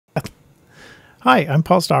Hi, I'm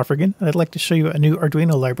Paul Stoffergen, and I'd like to show you a new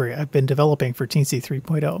Arduino library I've been developing for Teensy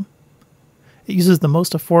 3.0. It uses the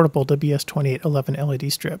most affordable WS2811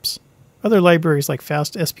 LED strips. Other libraries like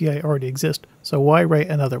Fast SPI already exist, so why write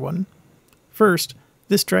another one? First,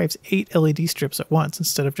 this drives 8 LED strips at once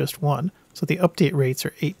instead of just one, so the update rates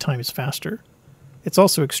are 8 times faster. It's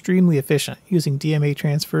also extremely efficient, using DMA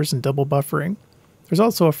transfers and double buffering. There's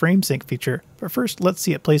also a frame sync feature, but first let's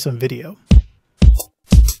see it play some video.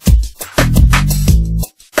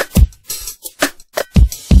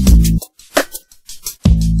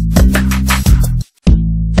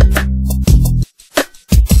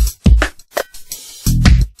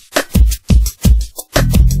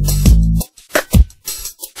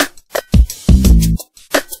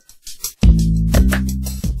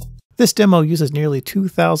 This demo uses nearly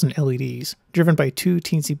 2,000 LEDs, driven by 2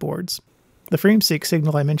 Teensy boards. The frame sync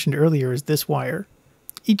signal I mentioned earlier is this wire.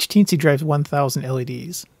 Each Teensy drives 1,000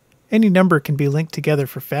 LEDs. Any number can be linked together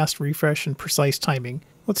for fast refresh and precise timing.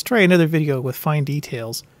 Let's try another video with fine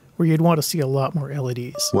details, where you'd want to see a lot more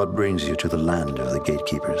LEDs. What brings you to the land of the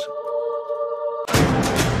gatekeepers?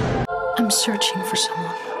 I'm searching for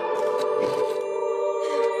someone.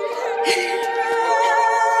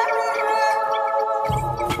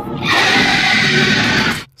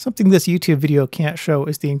 Something this YouTube video can't show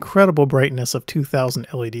is the incredible brightness of 2,000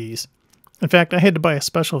 LEDs. In fact, I had to buy a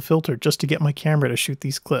special filter just to get my camera to shoot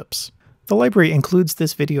these clips. The library includes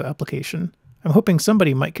this video application. I'm hoping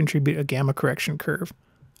somebody might contribute a gamma correction curve.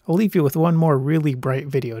 I'll leave you with one more really bright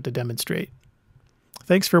video to demonstrate.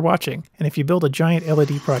 Thanks for watching, and if you build a giant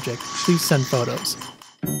LED project, please send photos.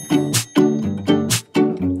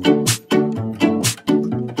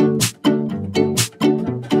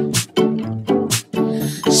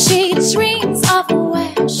 She dreams of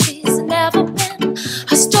where she's never been.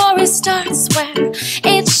 Her story starts where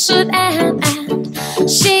it should end, and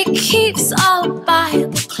she keeps all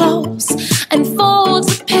Bible close and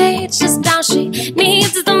folds the pages down. She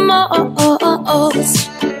needs the most.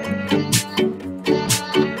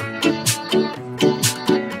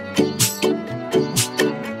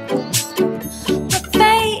 The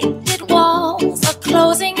faded walls are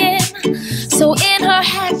closing in, so in her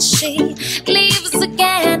head she leaves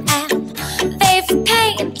again, and they've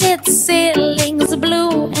painted ceilings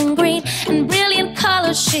blue and green and brilliant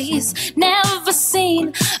colors she's never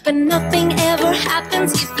seen. But nothing ever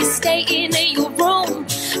happens if you stay in your room.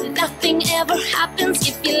 Nothing ever happens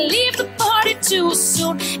if you leave the party too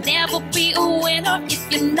soon. Never be a winner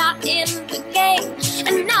if you're not in the game,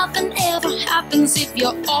 and nothing ever happens if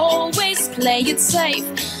you always play it safe.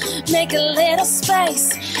 Make a little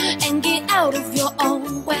space and get out of your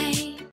own way.